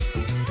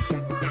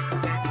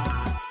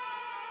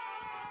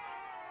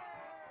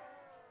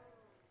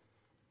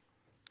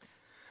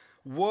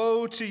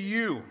Woe to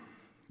you,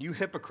 you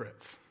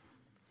hypocrites!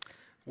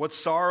 What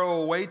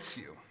sorrow awaits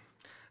you?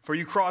 For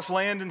you cross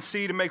land and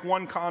sea to make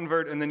one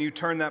convert, and then you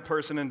turn that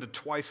person into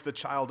twice the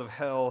child of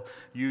hell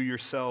you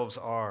yourselves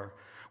are.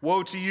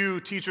 Woe to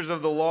you, teachers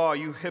of the law,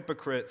 you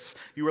hypocrites!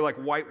 You are like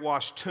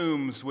whitewashed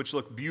tombs, which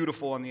look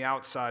beautiful on the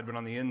outside, but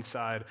on the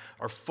inside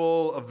are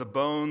full of the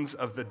bones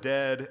of the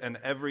dead and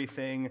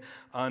everything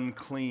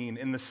unclean.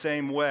 In the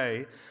same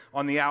way,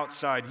 on the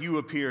outside you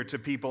appear to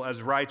people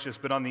as righteous,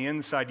 but on the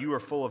inside you are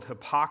full of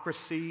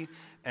hypocrisy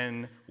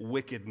and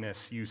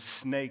wickedness. You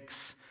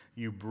snakes,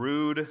 you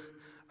brood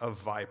of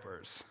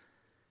vipers.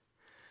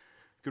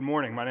 Good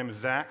morning, my name is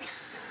Zach.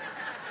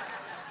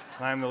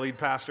 I am the lead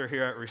pastor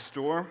here at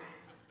Restore.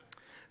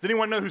 Does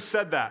anyone know who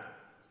said that?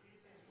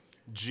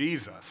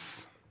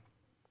 Jesus.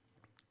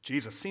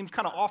 Jesus seems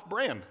kind of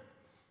off-brand,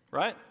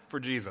 right, for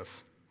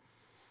Jesus.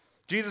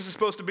 Jesus is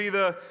supposed to be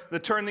the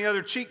turn the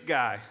other cheek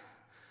guy,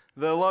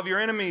 the love your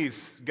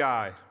enemies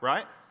guy,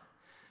 right?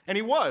 And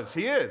he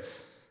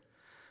is.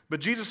 But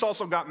Jesus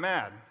also got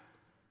mad.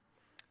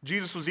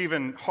 Jesus was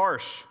even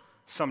harsh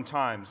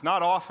sometimes,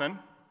 not often,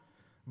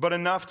 but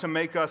enough to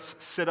make us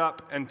sit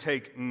up and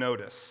take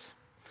notice.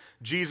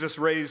 Jesus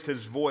raised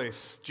his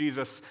voice.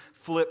 Jesus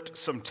flipped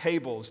some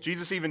tables.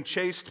 Jesus even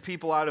chased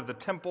people out of the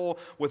temple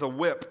with a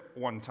whip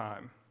one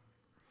time.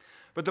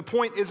 But the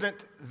point isn't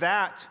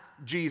that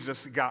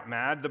Jesus got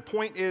mad. The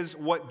point is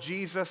what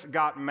Jesus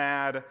got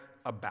mad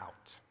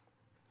about.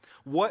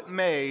 What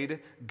made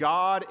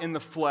God in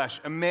the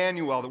flesh,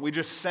 Emmanuel, that we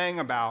just sang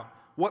about,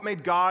 what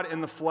made God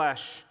in the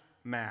flesh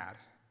mad?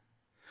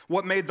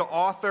 What made the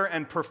author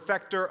and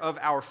perfecter of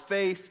our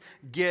faith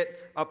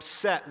get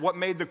upset? What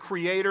made the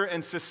creator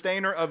and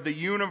sustainer of the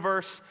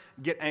universe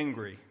get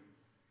angry?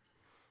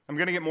 I'm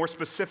going to get more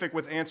specific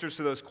with answers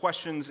to those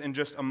questions in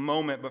just a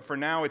moment, but for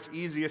now it's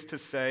easiest to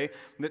say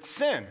that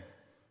sin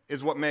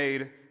is what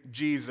made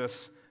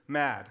Jesus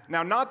mad.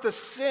 Now, not the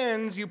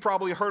sins you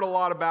probably heard a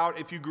lot about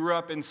if you grew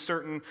up in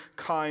certain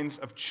kinds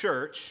of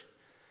church,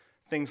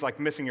 things like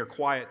missing your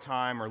quiet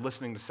time or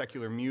listening to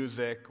secular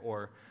music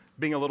or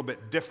being a little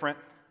bit different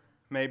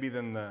maybe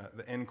than the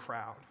in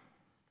crowd.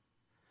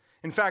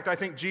 In fact, I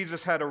think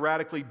Jesus had a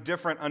radically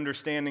different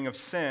understanding of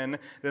sin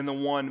than the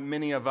one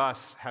many of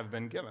us have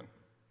been given.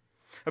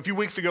 A few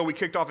weeks ago, we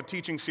kicked off a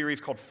teaching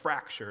series called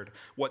Fractured,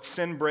 What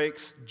Sin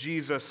Breaks,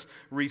 Jesus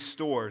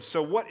Restores.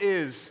 So what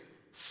is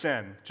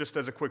sin? Just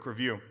as a quick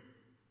review.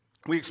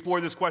 We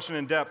explored this question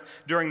in depth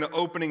during the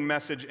opening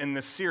message in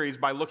this series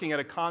by looking at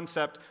a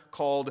concept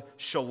called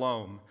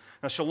shalom.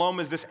 Now, shalom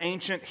is this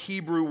ancient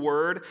Hebrew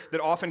word that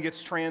often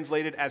gets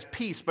translated as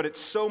peace, but it's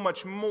so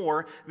much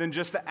more than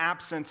just the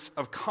absence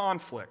of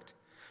conflict.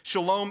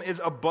 Shalom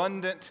is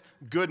abundant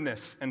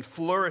goodness and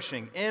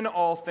flourishing in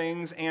all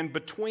things and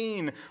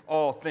between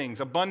all things.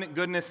 Abundant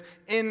goodness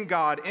in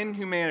God, in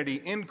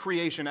humanity, in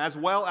creation, as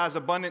well as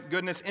abundant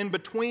goodness in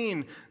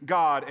between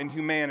God and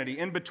humanity,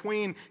 in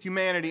between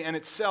humanity and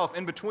itself,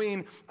 in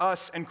between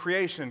us and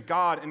creation,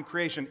 God and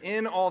creation,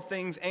 in all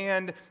things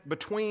and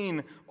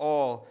between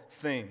all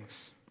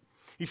things.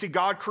 You see,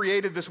 God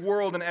created this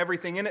world and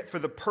everything in it for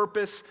the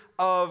purpose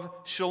of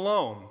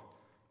shalom,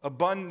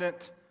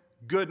 abundant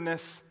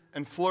goodness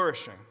and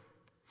flourishing.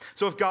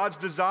 So if God's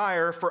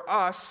desire for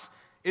us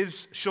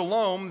is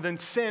shalom, then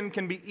sin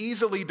can be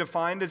easily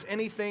defined as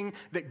anything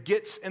that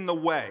gets in the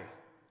way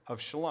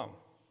of shalom.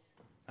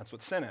 That's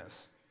what sin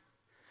is.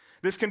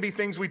 This can be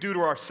things we do to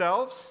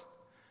ourselves,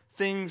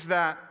 things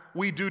that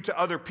we do to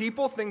other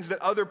people, things that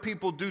other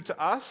people do to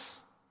us,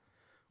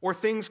 or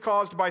things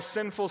caused by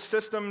sinful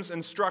systems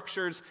and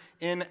structures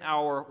in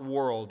our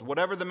world.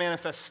 Whatever the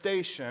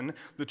manifestation,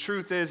 the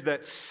truth is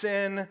that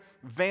sin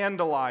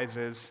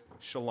vandalizes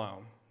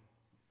shalom.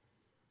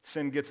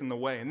 Sin gets in the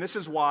way. And this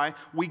is why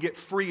we get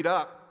freed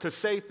up to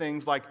say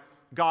things like,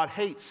 God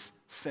hates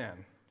sin.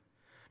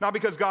 Not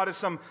because God is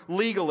some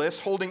legalist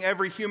holding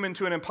every human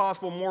to an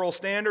impossible moral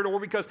standard, or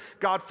because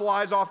God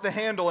flies off the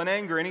handle in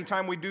anger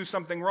anytime we do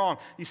something wrong.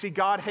 You see,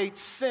 God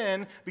hates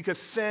sin because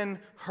sin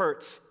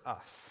hurts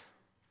us.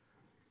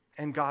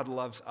 And God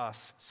loves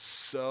us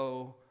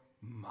so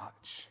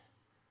much.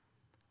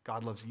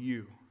 God loves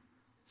you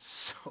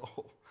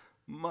so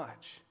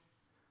much.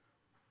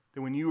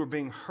 That when you are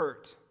being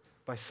hurt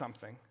by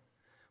something,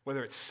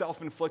 whether it's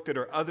self-inflicted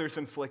or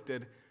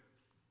others-inflicted,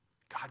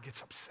 God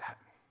gets upset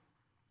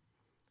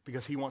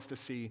because he wants to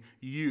see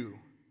you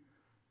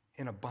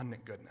in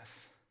abundant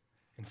goodness,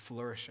 in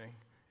flourishing,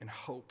 in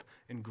hope,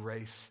 in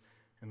grace,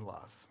 in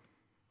love.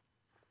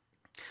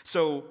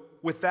 So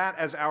with that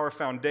as our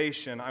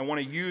foundation, I want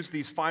to use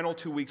these final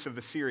 2 weeks of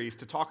the series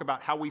to talk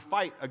about how we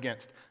fight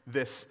against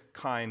this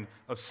kind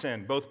of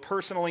sin, both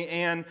personally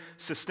and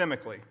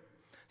systemically.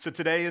 So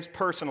today is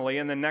personally,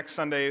 and then next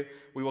Sunday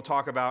we will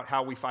talk about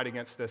how we fight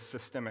against this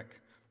systemic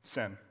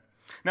sin.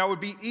 Now, it would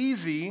be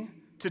easy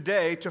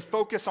today to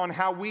focus on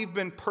how we've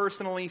been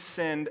personally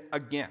sinned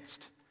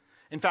against.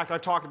 In fact,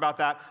 I've talked about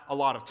that a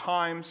lot of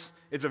times.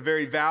 It's a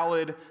very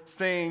valid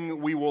thing.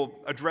 We will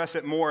address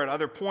it more at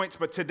other points,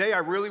 but today I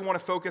really want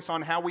to focus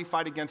on how we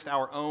fight against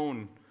our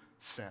own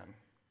sin.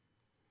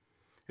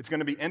 It's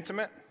going to be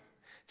intimate.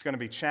 It's going to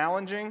be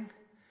challenging.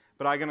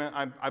 But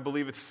I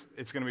believe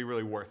it's going to be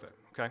really worth it,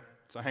 okay?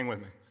 So hang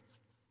with me.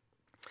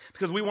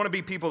 Because we want to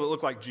be people that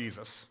look like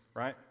Jesus,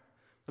 right?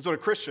 That's what a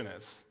Christian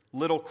is.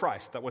 Little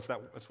Christ.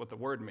 That's what the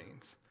word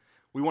means.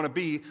 We want to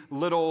be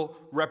little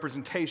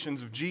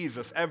representations of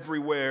Jesus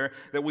everywhere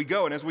that we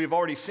go. And as we've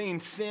already seen,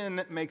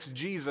 sin makes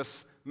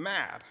Jesus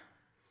mad.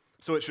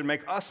 So it should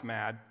make us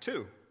mad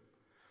too.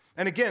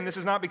 And again, this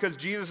is not because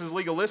Jesus is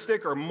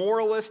legalistic or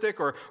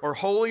moralistic or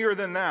holier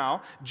than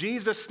thou.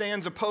 Jesus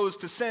stands opposed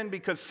to sin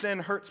because sin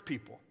hurts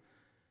people.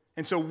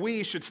 And so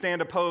we should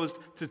stand opposed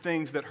to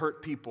things that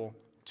hurt people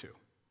too.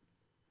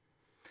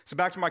 So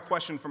back to my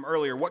question from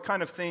earlier, what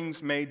kind of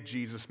things made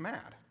Jesus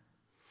mad?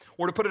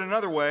 Or to put it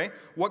another way,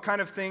 what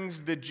kind of things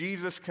did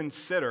Jesus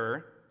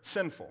consider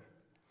sinful?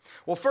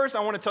 Well, first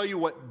I want to tell you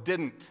what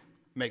didn't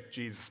make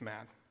Jesus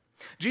mad.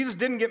 Jesus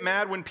didn't get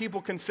mad when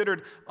people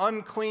considered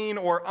unclean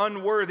or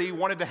unworthy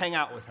wanted to hang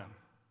out with him.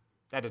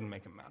 That didn't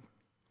make him mad.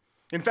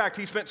 In fact,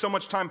 he spent so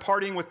much time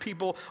partying with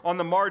people on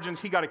the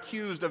margins, he got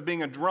accused of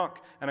being a drunk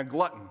and a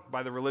glutton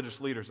by the religious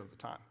leaders of the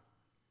time.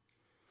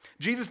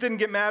 Jesus didn't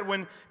get mad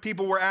when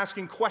people were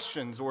asking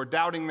questions or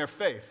doubting their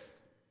faith.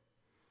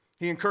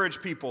 He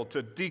encouraged people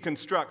to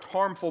deconstruct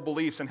harmful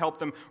beliefs and help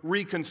them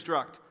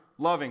reconstruct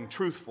loving,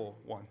 truthful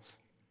ones.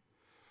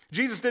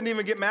 Jesus didn't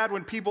even get mad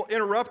when people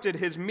interrupted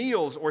his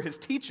meals or his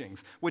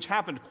teachings, which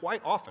happened quite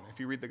often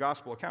if you read the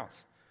gospel accounts.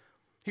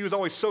 He was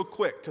always so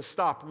quick to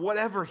stop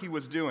whatever he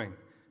was doing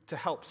to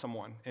help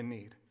someone in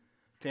need,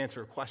 to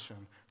answer a question,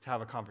 to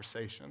have a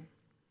conversation.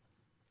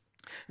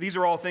 These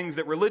are all things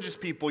that religious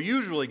people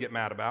usually get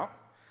mad about,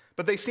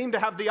 but they seem to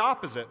have the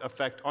opposite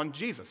effect on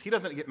Jesus. He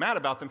doesn't get mad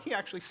about them, he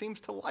actually seems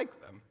to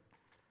like them.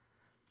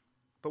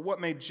 But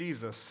what made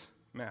Jesus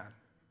mad?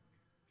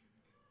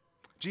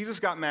 Jesus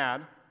got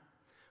mad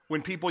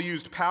when people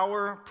used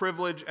power,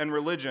 privilege, and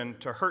religion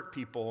to hurt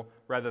people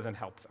rather than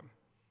help them.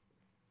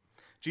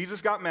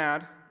 Jesus got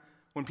mad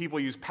when people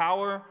used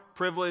power,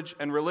 privilege,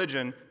 and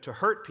religion to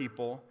hurt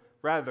people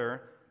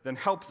rather than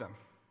help them,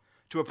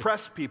 to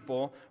oppress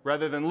people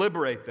rather than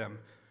liberate them,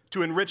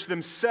 to enrich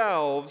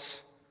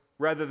themselves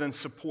rather than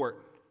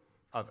support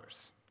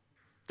others.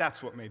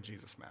 That's what made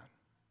Jesus mad.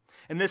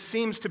 And this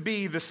seems to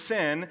be the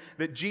sin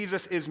that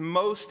Jesus is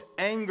most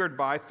angered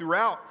by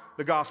throughout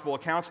the gospel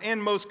accounts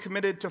and most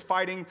committed to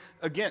fighting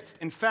against.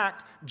 In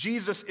fact,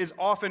 Jesus is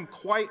often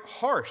quite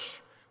harsh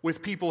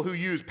with people who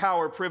use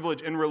power,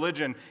 privilege, and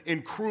religion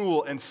in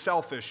cruel and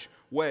selfish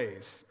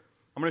ways.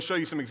 I'm going to show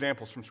you some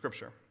examples from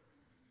Scripture.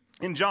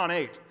 In John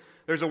 8,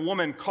 there's a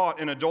woman caught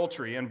in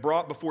adultery and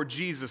brought before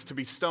Jesus to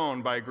be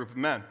stoned by a group of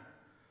men.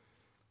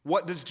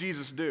 What does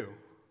Jesus do?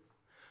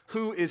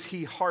 Who is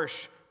he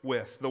harsh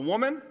with? The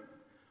woman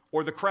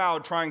or the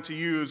crowd trying to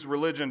use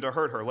religion to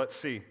hurt her? Let's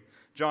see.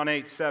 John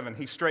 8:7,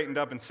 he straightened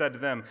up and said to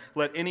them,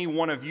 "Let any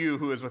one of you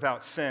who is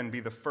without sin be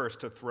the first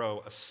to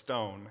throw a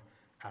stone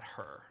at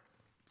her."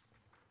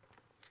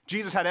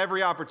 Jesus had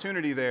every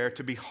opportunity there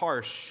to be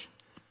harsh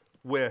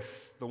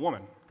with the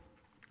woman,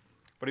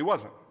 but he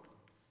wasn't.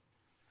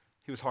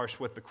 He was harsh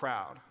with the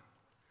crowd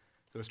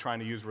that was trying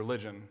to use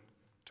religion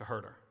to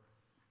hurt her.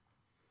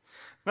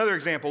 Another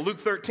example, Luke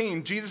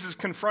 13, Jesus is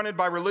confronted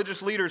by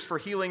religious leaders for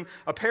healing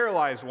a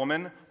paralyzed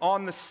woman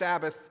on the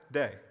Sabbath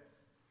day.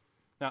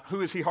 Now,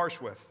 who is he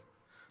harsh with?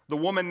 The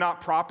woman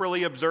not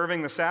properly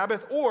observing the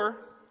Sabbath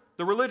or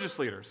the religious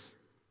leaders?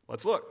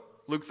 Let's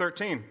look. Luke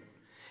 13.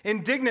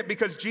 Indignant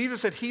because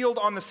Jesus had healed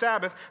on the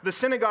Sabbath, the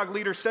synagogue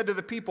leader said to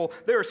the people,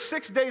 "There are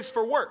 6 days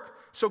for work,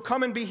 so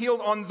come and be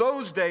healed on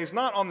those days,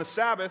 not on the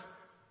Sabbath."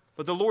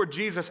 But the Lord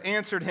Jesus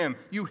answered him,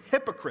 "You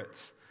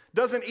hypocrites!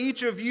 Doesn't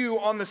each of you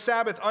on the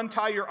Sabbath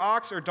untie your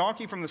ox or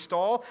donkey from the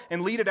stall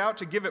and lead it out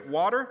to give it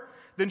water?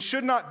 Then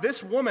should not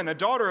this woman, a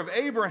daughter of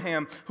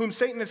Abraham, whom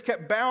Satan has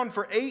kept bound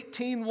for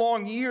 18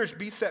 long years,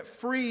 be set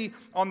free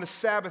on the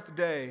Sabbath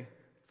day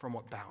from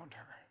what bound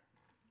her?"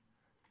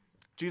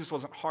 Jesus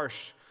wasn't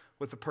harsh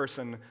with the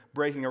person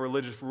breaking a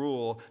religious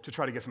rule to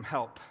try to get some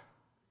help.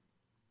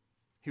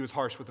 He was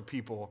harsh with the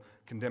people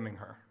condemning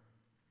her.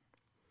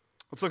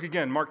 Let's look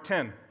again, Mark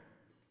 10.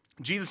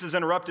 Jesus is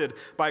interrupted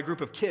by a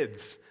group of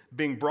kids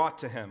being brought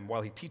to him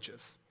while he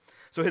teaches.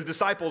 So his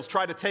disciples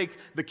try to take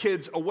the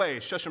kids away,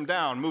 shush them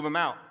down, move them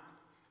out.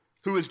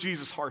 Who is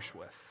Jesus harsh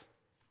with?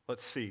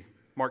 Let's see.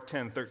 Mark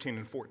 10, 13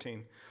 and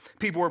 14.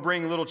 People were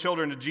bringing little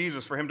children to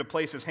Jesus for him to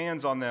place his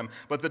hands on them,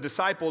 but the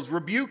disciples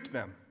rebuked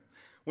them.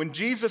 When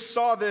Jesus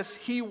saw this,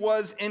 he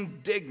was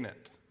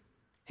indignant.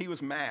 He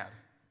was mad.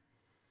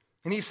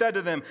 And he said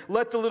to them,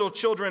 "Let the little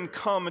children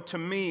come to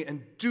me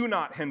and do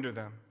not hinder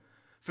them,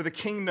 for the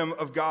kingdom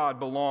of God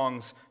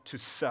belongs to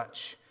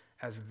such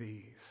as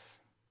these."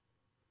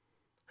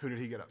 Who did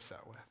he get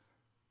upset with?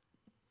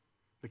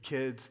 The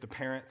kids, the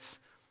parents,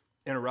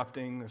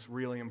 interrupting this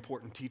really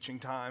important teaching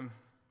time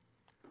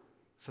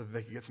so that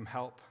they could get some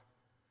help,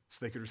 so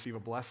they could receive a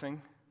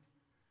blessing,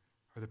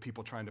 or the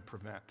people trying to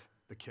prevent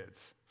the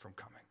kids from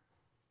coming.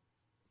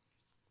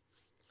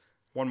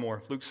 One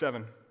more, Luke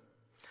 7.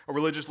 A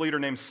religious leader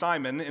named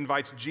Simon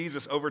invites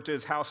Jesus over to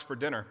his house for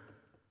dinner.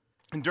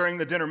 And during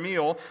the dinner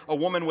meal, a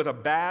woman with a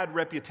bad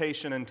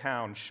reputation in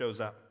town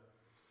shows up.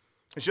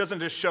 And she doesn't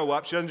just show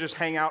up. She doesn't just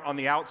hang out on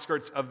the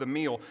outskirts of the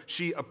meal.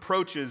 She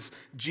approaches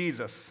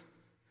Jesus.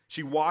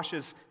 She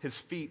washes his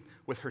feet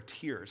with her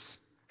tears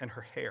and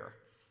her hair.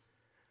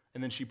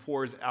 And then she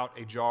pours out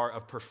a jar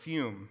of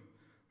perfume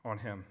on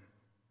him.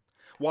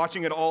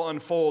 Watching it all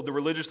unfold, the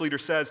religious leader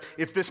says,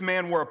 if this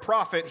man were a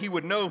prophet, he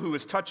would know who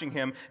is touching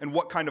him and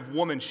what kind of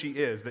woman she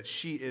is, that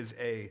she is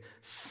a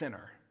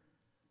sinner.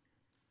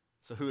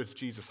 So who is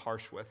Jesus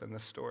harsh with in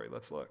this story?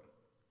 Let's look.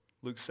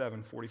 Luke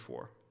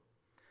 7:44.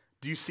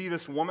 Do you see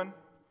this woman?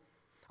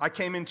 I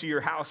came into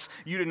your house.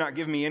 You did not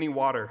give me any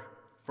water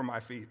for my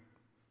feet.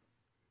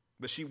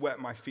 But she wet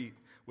my feet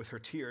with her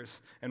tears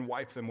and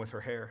wiped them with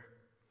her hair.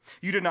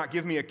 You did not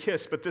give me a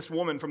kiss, but this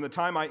woman from the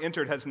time I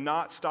entered has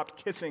not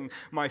stopped kissing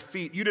my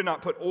feet. You did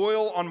not put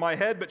oil on my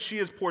head, but she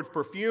has poured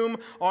perfume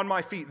on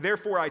my feet.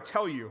 Therefore I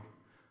tell you,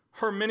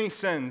 her many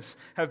sins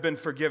have been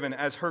forgiven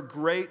as her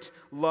great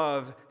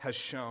love has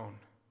shown.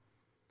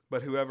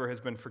 But whoever has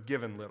been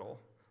forgiven little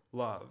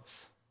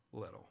loves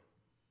little.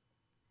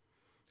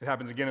 It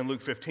happens again in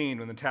Luke 15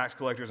 when the tax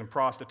collectors and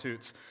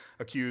prostitutes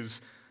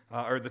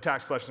the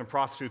tax collectors and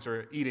prostitutes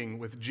are eating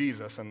with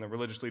Jesus and the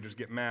religious leaders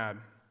get mad.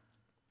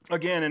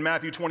 Again, in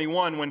Matthew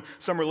 21, when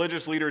some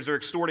religious leaders are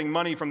extorting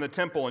money from the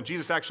temple, and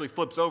Jesus actually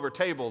flips over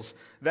tables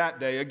that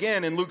day.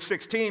 Again, in Luke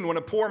 16, when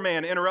a poor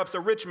man interrupts a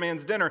rich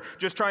man's dinner,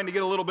 just trying to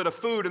get a little bit of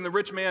food, and the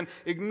rich man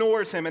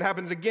ignores him. It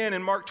happens again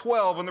in Mark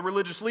 12, when the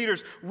religious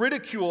leaders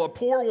ridicule a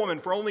poor woman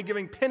for only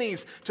giving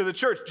pennies to the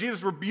church.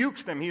 Jesus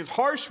rebukes them. He is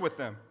harsh with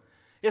them.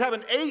 It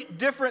happened 8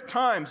 different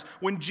times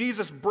when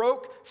Jesus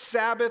broke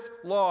Sabbath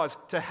laws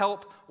to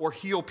help or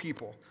heal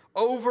people.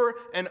 Over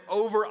and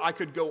over, I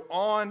could go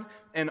on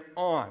and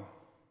on.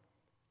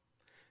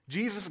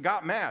 Jesus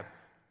got mad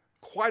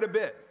quite a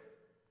bit.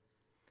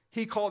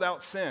 He called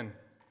out sin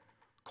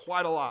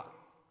quite a lot.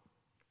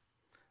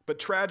 But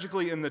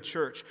tragically in the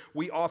church,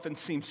 we often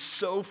seem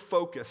so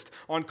focused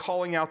on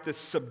calling out this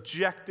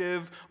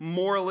subjective,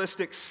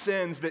 moralistic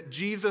sins that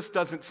Jesus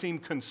doesn't seem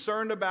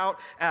concerned about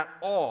at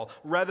all,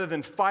 rather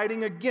than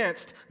fighting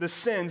against the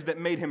sins that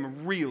made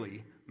him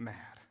really mad,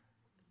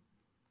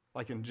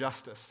 like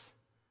injustice,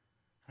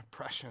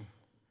 oppression,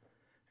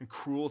 and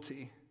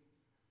cruelty,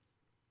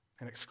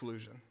 and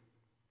exclusion.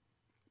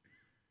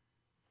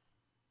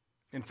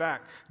 In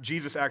fact,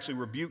 Jesus actually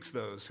rebukes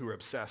those who are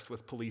obsessed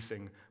with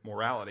policing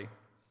morality.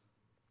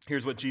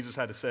 Here's what Jesus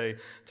had to say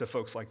to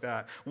folks like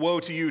that.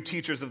 Woe to you,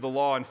 teachers of the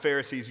law and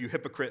Pharisees, you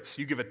hypocrites.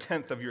 You give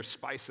 1/10 of your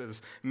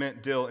spices,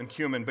 mint, dill, and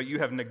cumin, but you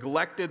have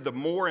neglected the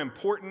more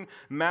important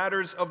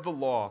matters of the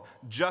law,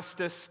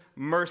 justice,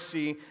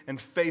 mercy, and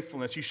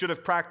faithfulness. You should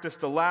have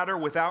practiced the latter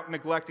without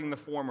neglecting the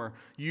former.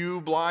 You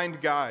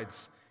blind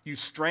guides, you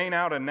strain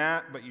out a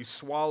gnat, but you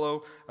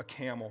swallow a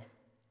camel.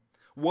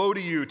 Woe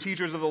to you,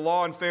 teachers of the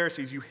law and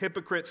Pharisees, you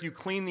hypocrites, you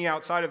clean the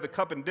outside of the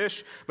cup and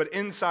dish, but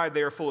inside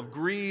they are full of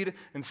greed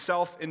and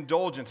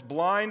self-indulgence.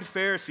 Blind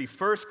Pharisee,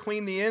 first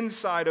clean the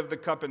inside of the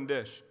cup and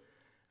dish,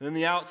 and then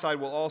the outside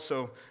will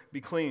also be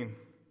clean.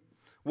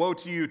 Woe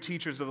to you,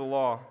 teachers of the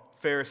law,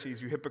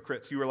 Pharisees, you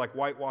hypocrites, you are like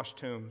whitewashed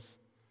tombs,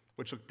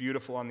 which look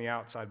beautiful on the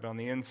outside, but on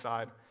the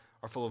inside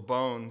are full of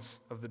bones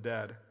of the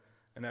dead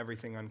and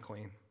everything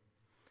unclean.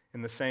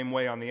 In the same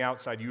way, on the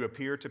outside, you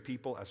appear to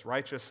people as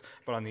righteous,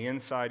 but on the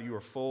inside, you are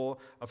full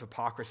of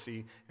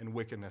hypocrisy and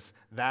wickedness.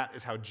 That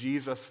is how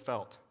Jesus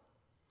felt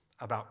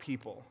about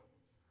people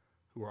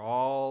who are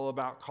all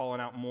about calling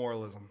out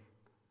moralism,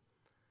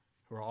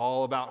 who are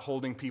all about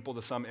holding people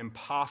to some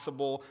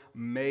impossible,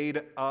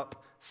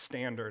 made-up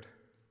standard,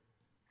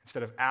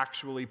 instead of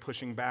actually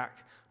pushing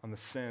back on the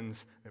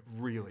sins that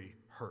really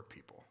hurt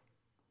people.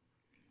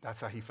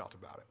 That's how he felt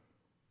about it.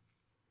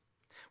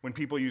 When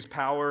people use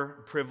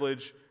power,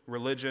 privilege,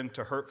 religion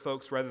to hurt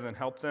folks rather than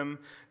help them,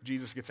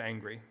 Jesus gets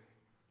angry.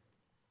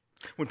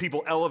 When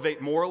people elevate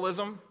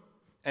moralism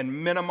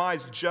and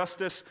minimize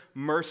justice,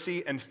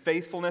 mercy, and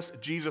faithfulness,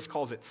 Jesus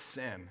calls it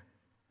sin.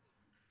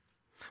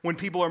 When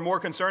people are more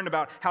concerned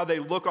about how they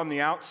look on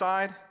the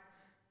outside,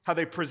 how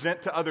they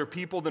present to other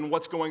people than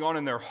what's going on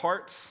in their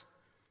hearts,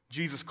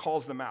 Jesus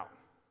calls them out.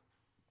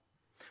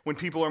 When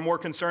people are more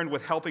concerned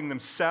with helping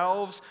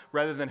themselves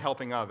rather than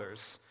helping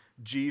others,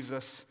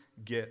 Jesus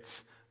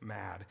gets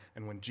mad.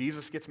 And when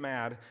Jesus gets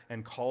mad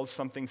and calls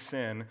something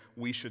sin,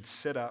 we should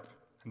sit up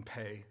and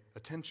pay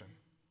attention.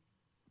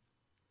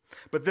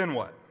 But then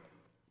what?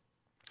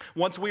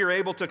 Once we are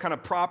able to kind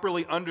of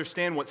properly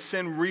understand what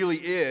sin really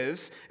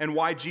is and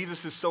why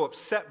Jesus is so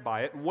upset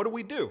by it, what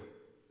do?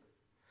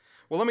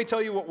 Well, let me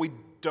tell you what we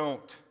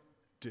don't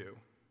do.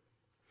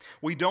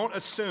 We don't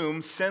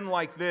assume sin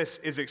like this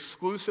is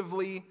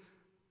exclusively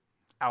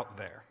out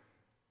there.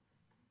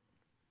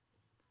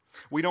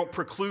 We don't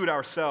preclude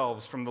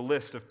ourselves from the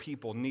list of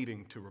people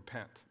needing to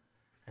repent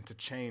and to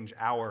change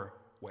our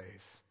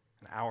ways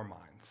and our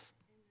minds.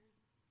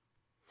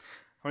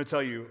 I want to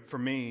tell you, for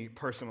me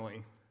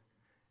personally,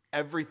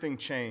 everything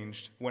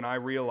changed when I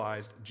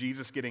realized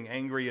Jesus getting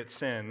angry at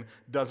sin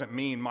doesn't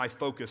mean my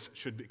focus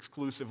should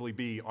exclusively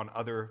be on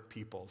other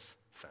people's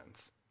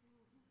sins.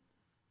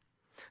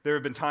 There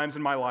have been times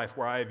in my life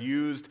where I have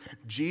used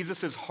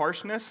Jesus'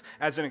 harshness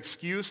as an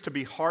excuse to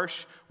be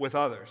harsh with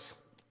others.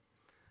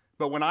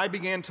 But when I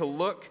began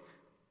to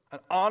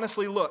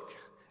honestly look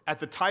at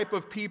the type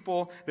of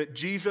people that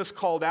Jesus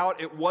called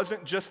out, it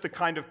wasn't just the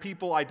kind of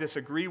people I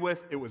disagree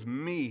with, it was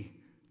me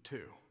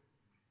too.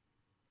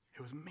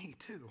 It was me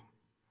too.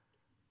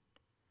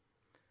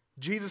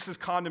 Jesus'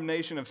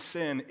 condemnation of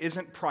sin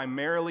isn't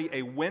primarily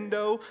a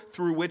window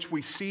through which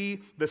we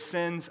see the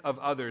sins of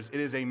others. It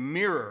is a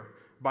mirror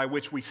by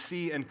which we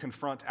see and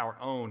confront our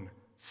own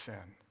sin.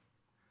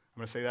 I'm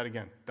going to say that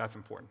again. That's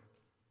important.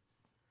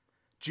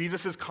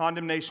 Jesus'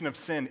 condemnation of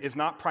sin is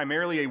not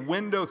primarily a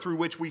window through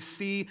which we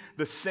see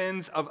the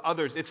sins of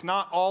others. It's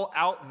not all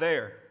out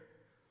there.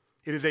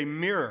 It is a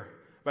mirror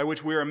by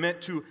which we are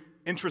meant to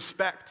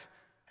introspect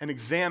and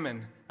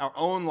examine our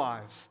own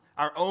lives,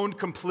 our own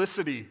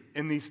complicity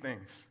in these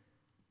things.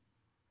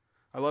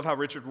 I love how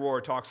Richard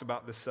Rohr talks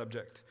about this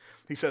subject.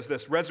 He says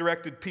this: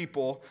 resurrected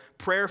people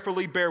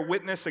prayerfully bear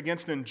witness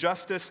against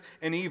injustice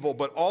and evil,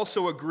 but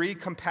also agree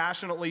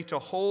compassionately to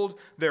hold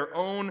their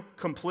own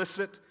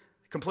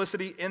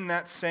complicity in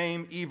that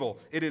same evil.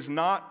 It is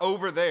not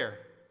over there.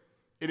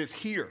 It is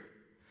here.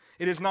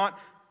 It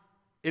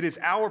is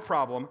our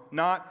problem,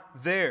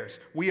 not theirs.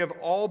 We have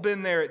all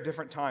been there at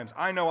different times.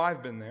 I know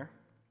I've been there.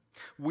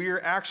 We're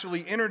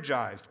actually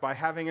energized by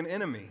having an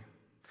enemy,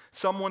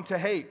 someone to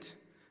hate,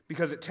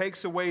 because it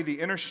takes away the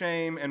inner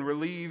shame and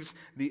relieves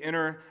the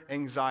inner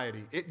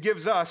anxiety. It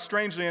gives us,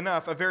 strangely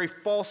enough, a very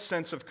false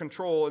sense of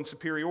control and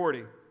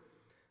superiority,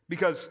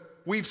 because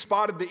we've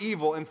spotted the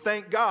evil, and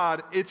thank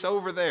God it's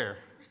over there.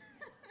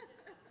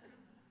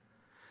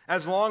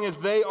 As long as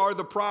they are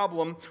the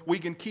problem, we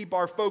can keep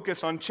our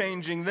focus on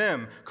changing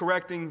them,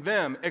 correcting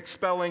them,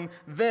 expelling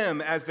them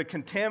as the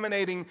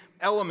contaminating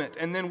element,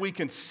 and then we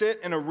can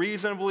sit in a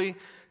reasonably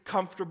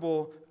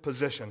comfortable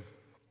position.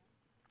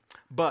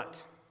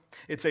 But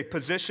it's a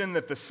position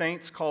that the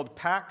saints called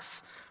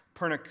Pax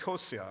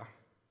Pernicosia.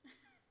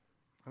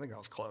 I think I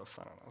was close.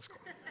 I don't know. It was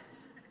close.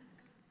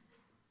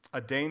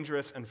 A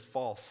dangerous and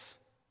false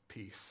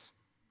peace.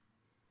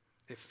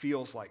 It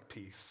feels like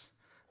peace,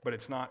 but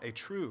it's not a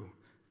true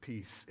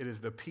peace. It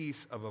is the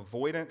peace of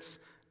avoidance,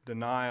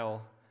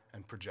 denial,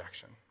 and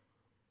projection.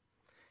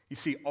 You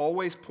see,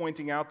 always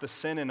pointing out the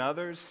sin in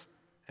others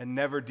and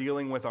never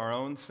dealing with our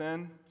own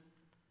sin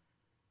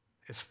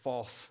is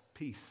false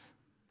peace.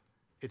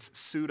 It's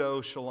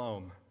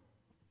pseudo-shalom.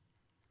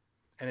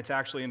 And it's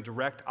actually in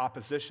direct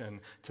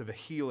opposition to the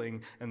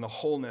healing and the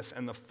wholeness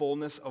and the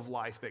fullness of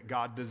life that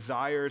God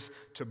desires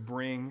to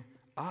bring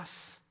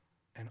us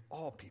and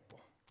all people.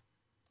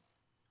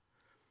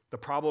 The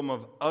problem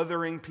of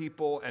othering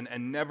people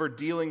and never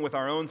dealing with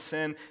our own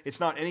sin, it's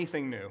not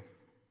anything new.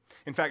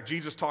 In fact,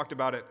 Jesus talked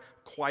about it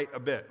quite a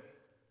bit,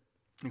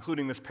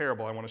 including this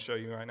parable I want to show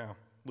you right now,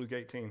 Luke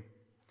 18.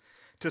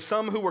 To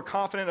some who were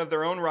confident of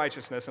their own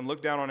righteousness and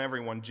looked down on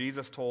everyone,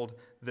 Jesus told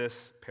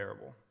this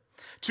parable.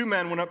 2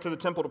 men went up to the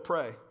temple to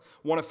pray,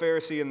 one a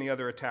Pharisee and the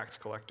other a tax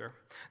collector.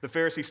 The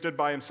Pharisee stood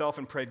by himself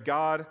and prayed,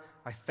 "God,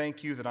 I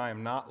thank you that I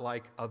am not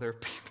like other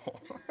people."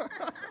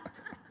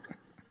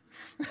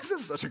 This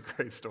is such a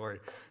great story.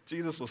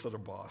 Jesus was such a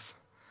boss.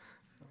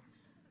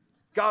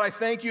 God, I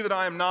thank you that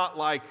I am not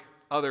like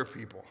other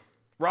people,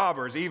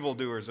 robbers,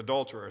 evildoers,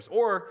 adulterers,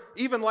 or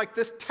even like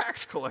this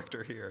tax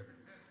collector here.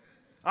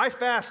 I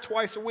fast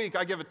twice a week.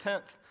 I give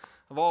 1/10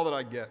 of all that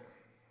I get.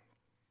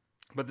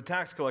 But the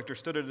tax collector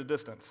stood at a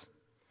distance.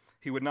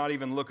 He would not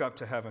even look up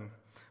to heaven,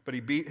 but he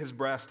beat his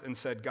breast and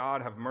said,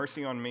 "God, have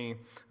mercy on me,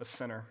 a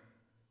sinner."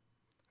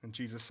 And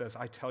Jesus says,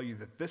 I tell you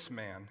that this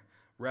man,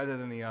 rather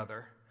than the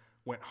other,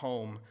 went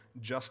home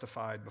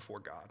justified before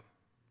God.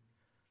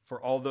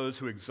 For all those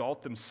who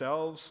exalt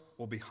themselves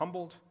will be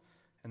humbled,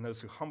 and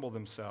those who humble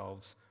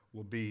themselves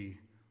will be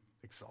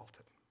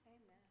exalted.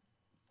 Amen.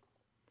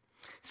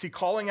 See,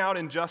 calling out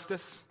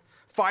injustice,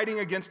 fighting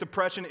against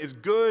oppression is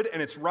good,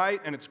 and it's right,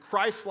 and it's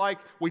Christ-like.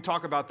 We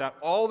talk about that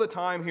all the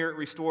time here at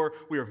Restore.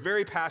 We are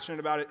very passionate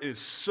about it. It is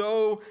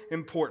so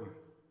important.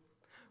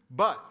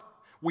 But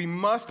we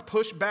must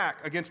push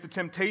back against the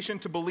temptation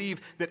to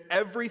believe that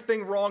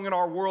everything wrong in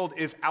our world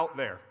is out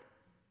there.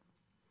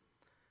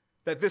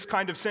 That this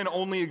kind of sin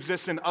only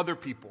exists in other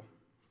people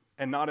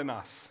and not in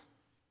us.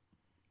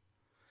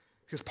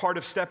 Because part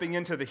of stepping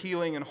into the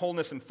healing and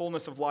wholeness and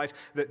fullness of life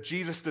that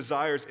Jesus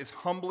desires is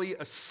humbly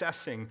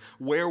assessing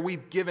where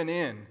we've given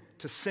in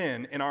to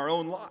sin in our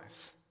own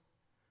lives.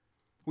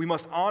 We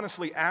must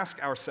honestly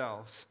ask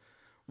ourselves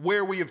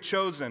where we have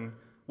chosen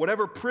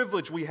whatever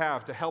privilege we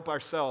have to help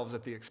ourselves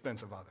at the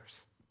expense of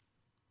others.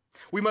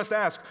 We must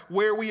ask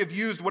where we have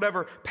used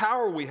whatever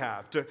power we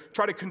have to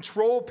try to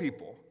control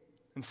people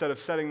instead of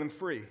setting them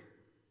free.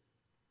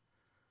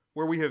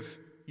 Where we have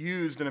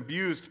used and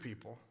abused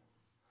people.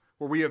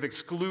 Where we have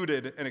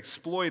excluded and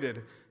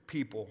exploited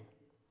people.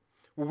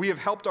 Where we have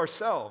helped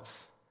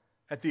ourselves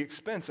at the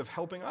expense of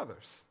helping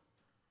others.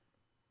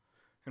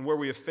 And where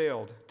we have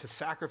failed to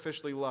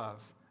sacrificially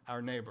love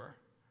our neighbor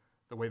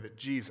the way that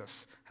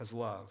Jesus has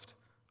loved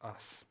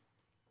us.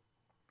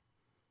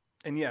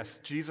 And yes,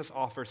 Jesus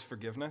offers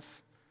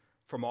forgiveness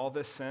from all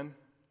this sin,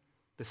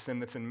 the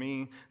sin that's in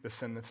me, the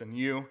sin that's in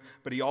you,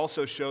 but he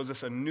also shows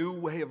us a new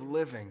way of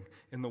living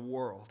in the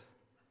world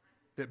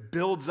that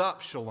builds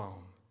up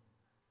shalom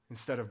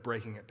instead of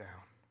breaking it down.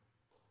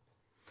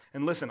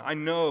 And listen, I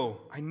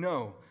know,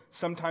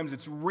 sometimes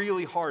it's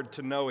really hard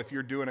to know if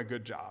you're doing a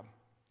good job,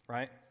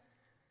 right?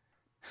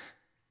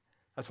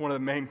 That's one of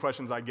the main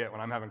questions I get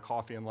when I'm having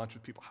coffee and lunch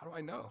with people. How do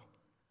I know?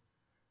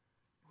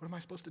 What am I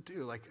supposed to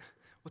do? Like,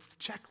 what's the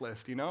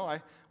checklist, you know?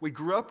 We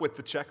grew up with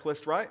the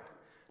checklist, right?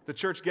 The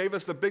church gave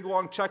us the big,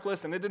 long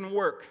checklist, and it didn't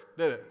work,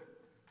 did it?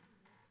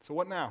 So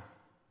what now?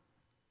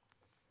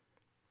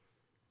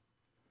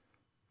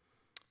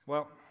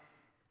 Well,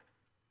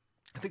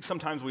 I think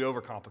sometimes we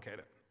overcomplicate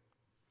it.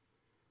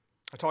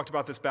 I talked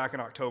about this back in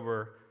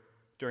October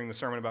during the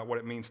sermon about what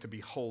it means to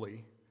be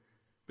holy.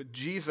 But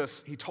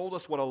Jesus, he told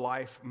us what a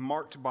life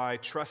marked by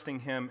trusting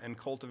him and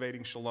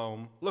cultivating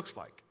shalom looks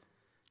like.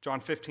 John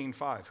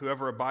 15:5,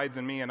 whoever abides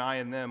in me and I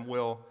in them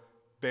will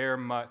bear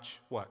much,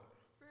 what?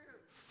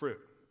 Fruit.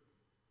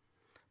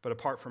 But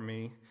apart from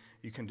me,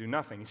 you can do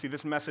nothing. You see,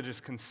 this message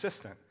is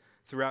consistent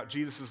throughout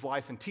Jesus'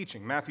 life and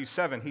teaching. Matthew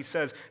 7, he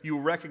says, you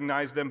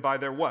recognize them by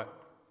their what?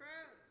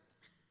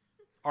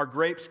 Are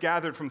grapes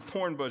gathered from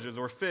thorn bushes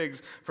or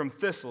figs from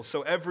thistles?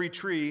 So every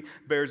tree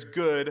bears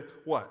good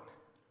what?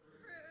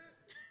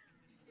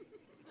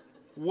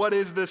 What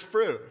is this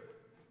fruit?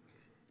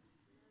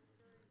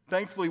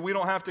 Thankfully, we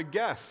don't have to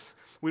guess.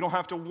 We don't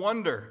have to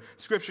wonder.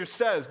 Scripture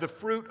says the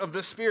fruit of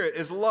the Spirit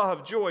is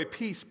love, joy,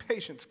 peace,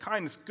 patience,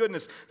 kindness,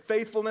 goodness,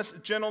 faithfulness,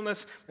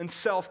 gentleness, and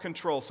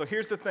self-control. So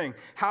here's the thing.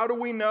 How do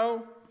we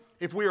know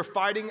if we are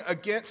fighting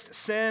against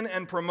sin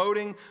and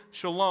promoting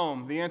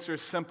shalom? The answer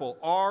is simple.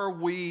 Are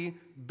we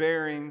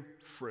bearing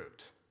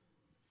fruit?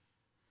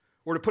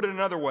 Or to put it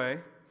another way,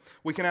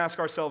 we can ask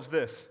ourselves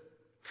this.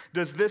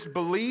 Does this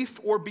belief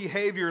or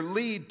behavior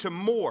lead to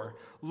more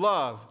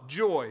love,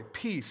 joy,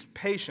 peace,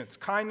 patience,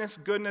 kindness,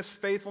 goodness,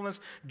 faithfulness,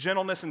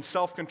 gentleness, and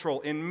self-control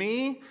in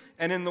me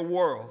and in the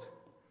world?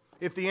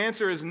 If the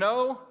answer is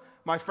no,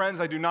 my friends,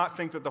 I do not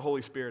think that the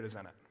Holy Spirit is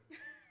in it.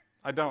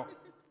 I don't.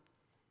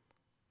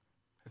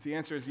 If the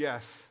answer is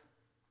yes,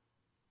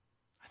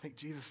 I think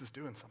Jesus is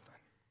doing something.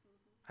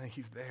 I think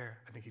he's there.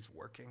 I think he's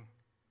working.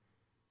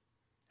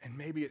 And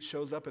maybe it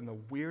shows up in the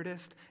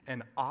weirdest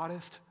and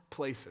oddest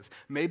places.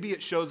 Maybe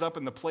it shows up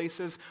in the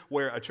places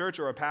where a church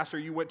or a pastor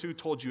you went to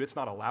told you it's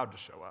not allowed to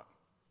show up.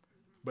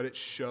 But it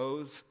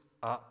shows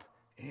up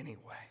anyway.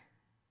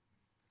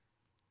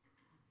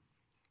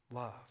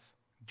 Love,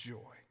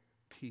 joy,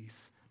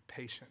 peace,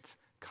 patience,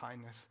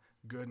 kindness,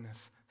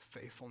 goodness,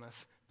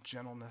 faithfulness,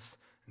 gentleness,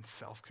 and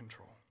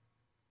self-control.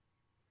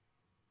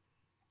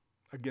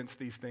 Against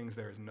these things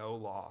there is no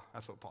law.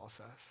 That's what Paul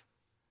says.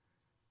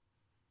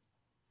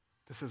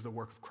 This is the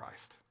work of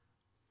Christ.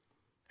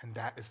 And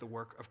that is the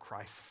work of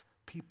Christ's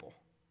people,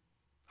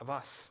 of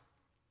us.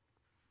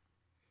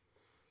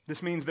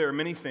 This means there are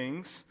many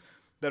things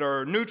that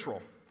are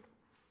neutral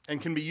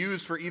and can be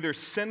used for either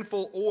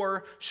sinful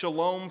or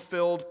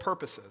shalom-filled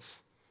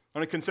purposes. I'm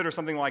going to consider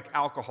something like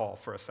alcohol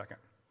for a second.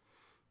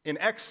 In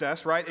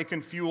excess, right, it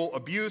can fuel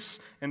abuse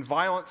and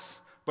violence,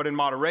 but in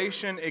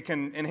moderation, it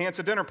can enhance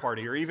a dinner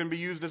party or even be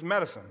used as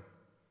medicine.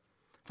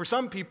 For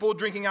some people,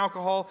 drinking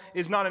alcohol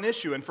is not an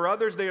issue, and for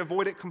others, they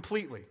avoid it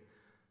completely.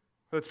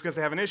 That's because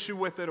they have an issue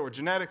with it or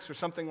genetics or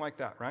something like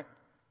that, right?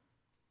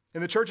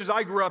 In the churches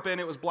I grew up in,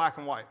 it was black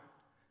and white.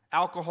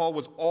 Alcohol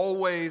was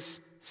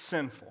always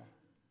sinful.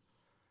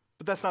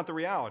 But that's not the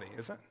reality,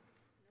 is it?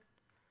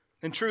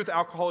 In truth,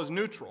 alcohol is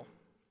neutral.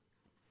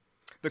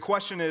 The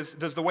question is,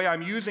 does the way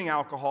I'm using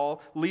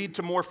alcohol lead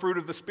to more fruit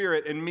of the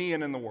Spirit in me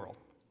and in the world?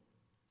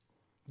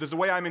 Does the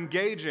way I'm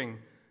engaging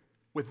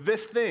with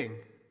this thing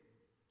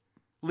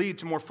lead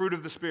to more fruit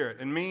of the Spirit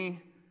in me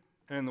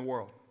and in the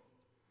world?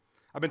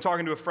 I've been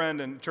talking to a friend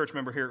and church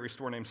member here at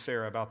Restore named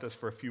Sarah about this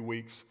for a few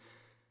weeks.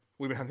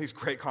 We've been having these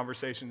great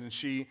conversations, and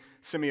she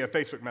sent me a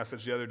Facebook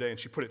message the other day, and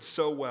she put it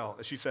so well.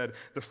 She said,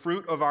 the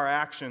fruit of our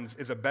actions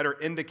is a better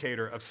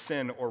indicator of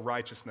sin or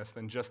righteousness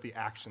than just the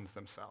actions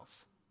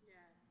themselves. Yes.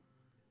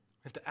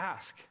 We have to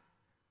ask,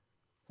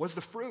 what is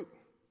the fruit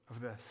of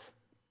this?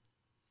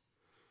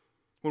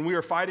 When we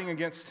are fighting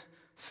against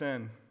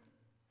sin,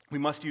 we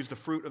must use the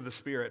fruit of the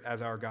Spirit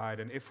as our guide,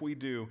 and if we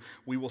do,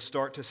 we will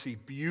start to see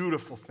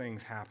beautiful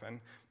things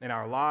happen in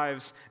our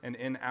lives and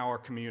in our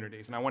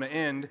communities. And I want to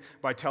end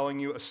by telling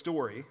you a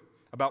story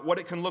about what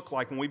it can look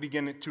like when we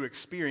begin to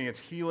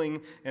experience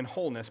healing and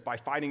wholeness by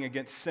fighting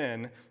against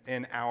sin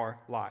in our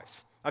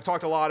lives. I've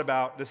talked a lot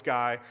about this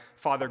guy,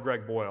 Father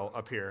Greg Boyle,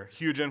 up here.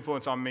 Huge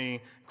influence on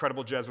me,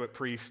 incredible Jesuit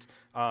priest.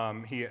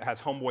 He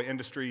has Homeboy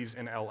Industries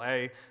in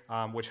LA,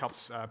 which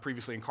helps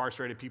previously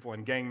incarcerated people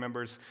and gang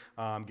members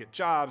get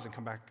jobs and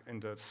come back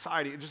into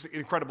society. Just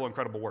incredible,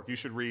 incredible work. You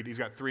should read. He's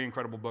got 3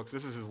 incredible books.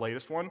 This is his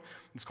latest one.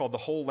 It's called The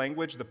Whole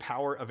Language, The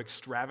Power of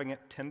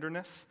Extravagant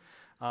Tenderness.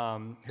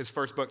 His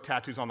first book,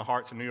 Tattoos on the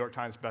Heart, a New York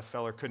Times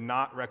bestseller. Could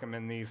not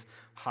recommend these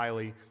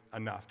highly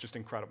enough. Just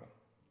incredible.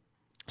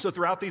 So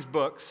throughout these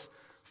books,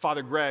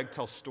 Father Greg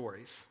tells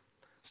stories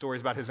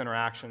about his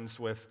interactions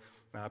with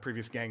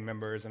previous gang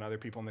members and other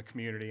people in the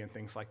community and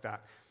things like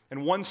that.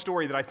 And one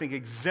story that I think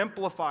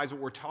exemplifies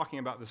what we're talking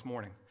about this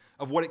morning,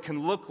 of what it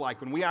can look like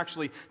when we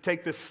actually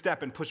take this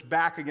step and push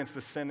back against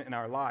the sin in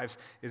our lives,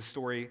 is the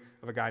story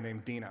of a guy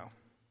named Dino.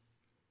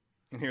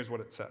 And here's what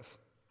it says.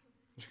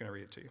 I'm just going to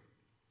read it to you.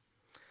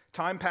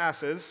 Time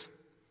passes,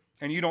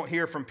 and you don't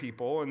hear from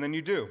people, and then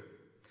you do.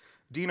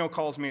 Dino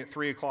calls me at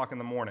 3 o'clock in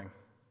the morning.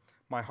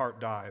 My heart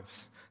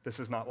dives. This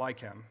is not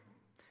like him.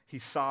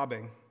 He's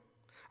sobbing.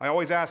 I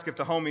always ask if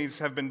the homies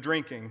have been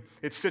drinking.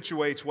 It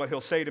situates what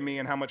he'll say to me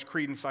and how much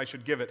credence I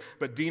should give it.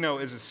 But Dino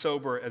is as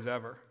sober as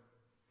ever.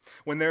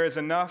 When there is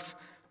enough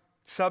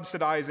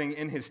subsidizing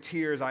in his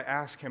tears, I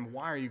ask him,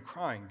 why are you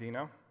crying,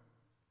 Dino?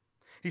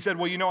 He said,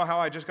 well, you know how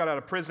I just got out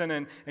of prison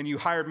and you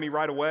hired me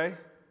right away?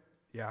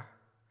 Yeah.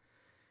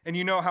 And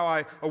you know how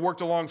I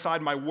worked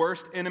alongside my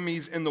worst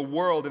enemies in the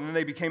world and then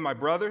they became my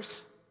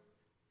brothers?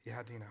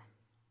 Yeah, Dino.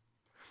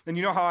 And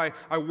you know how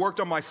I worked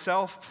on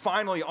myself,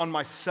 finally on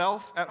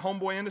myself at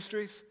Homeboy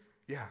Industries?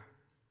 Yeah.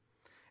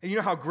 And you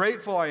know how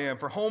grateful I am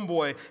for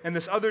Homeboy and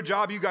this other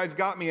job you guys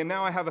got me, and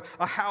now I have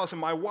a house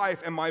and my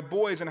wife and my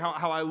boys and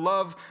how I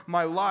love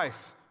my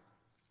life.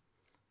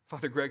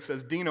 Father Greg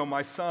says, Dino,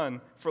 my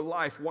son, for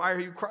life, why are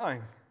you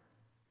crying?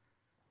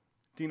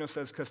 Dino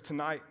says, because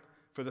tonight,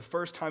 for the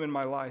first time in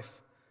my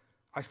life,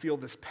 I feel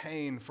this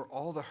pain for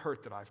all the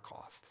hurt that I've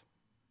caused.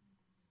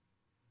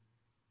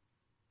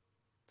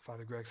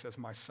 Father Greg says,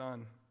 my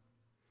son,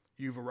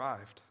 you've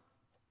arrived.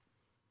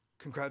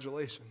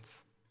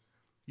 Congratulations.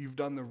 You've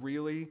done the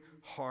really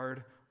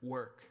hard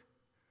work,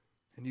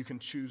 and you can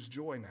choose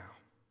joy now.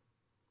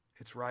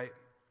 It's right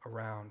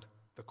around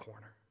the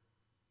corner.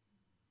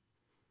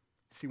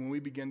 See, when we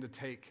begin to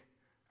take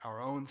our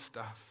own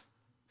stuff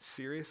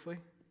seriously,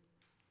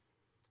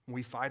 when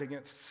we fight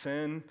against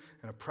sin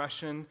and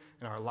oppression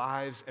in our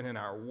lives and in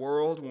our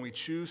world, when we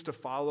choose to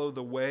follow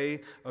the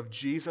way of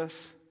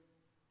Jesus,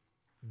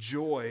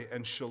 joy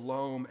and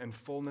shalom and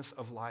fullness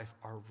of life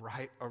are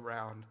right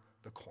around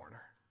the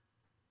corner.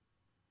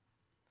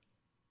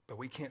 But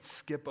we can't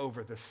skip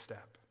over this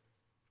step.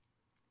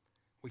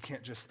 We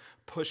can't just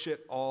push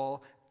it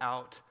all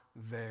out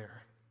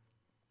there.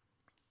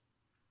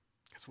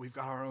 Because we've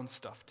got our own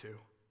stuff too.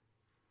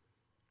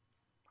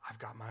 I've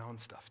got my own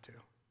stuff too.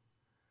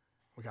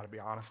 We got to be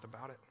honest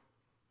about it.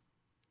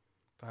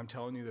 But I'm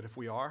telling you that if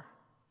we are,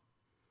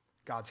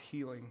 God's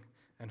healing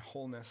and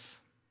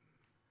wholeness,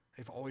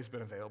 they've always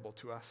been available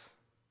to us.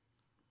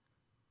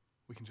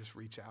 We can just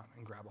reach out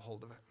and grab a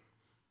hold of it.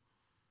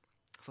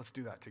 So let's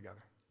do that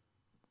together.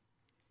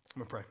 I'm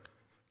going to pray.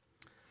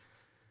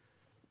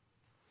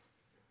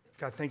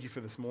 God, thank you for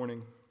this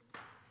morning,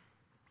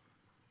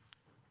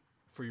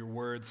 for your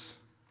words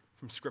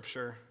from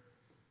Scripture,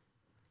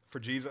 for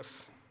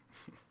Jesus,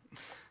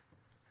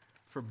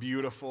 for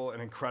beautiful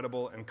and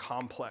incredible and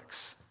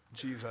complex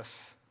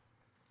Jesus,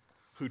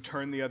 who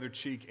turned the other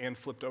cheek and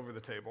flipped over the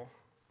table.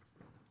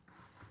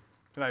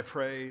 And I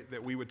pray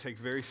that we would take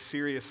very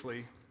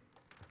seriously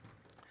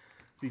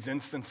these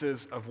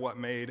instances of what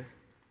made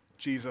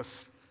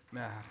Jesus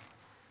mad,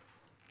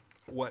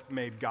 what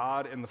made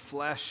God in the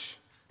flesh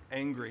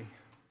angry.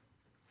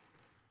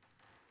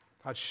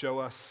 God, show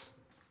us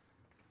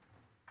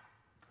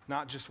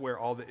not just where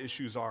all the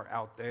issues are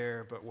out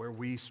there, but where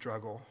we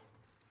struggle,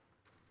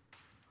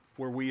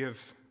 where we have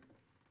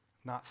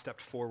not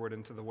stepped forward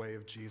into the way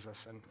of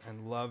Jesus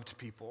and loved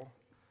people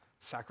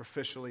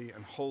sacrificially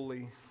and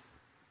wholly,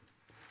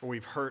 where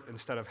we've hurt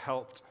instead of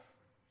helped.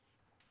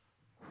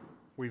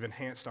 We've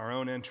enhanced our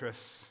own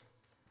interests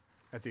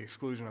at the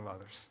exclusion of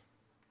others.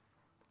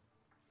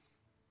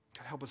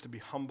 God, help us to be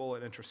humble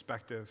and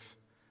introspective.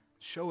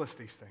 Show us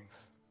these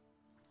things.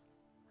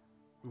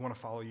 We want to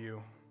follow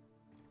you.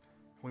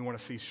 We want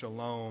to see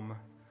shalom,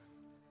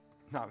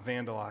 not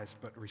vandalized,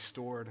 but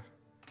restored,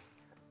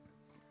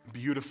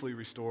 beautifully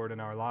restored in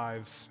our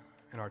lives,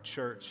 in our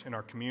church, in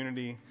our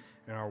community,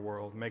 in our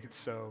world. Make it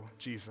so,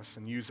 Jesus,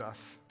 and use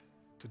us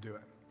to do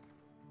it.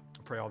 I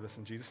pray all this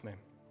in Jesus' name.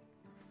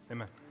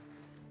 Amen.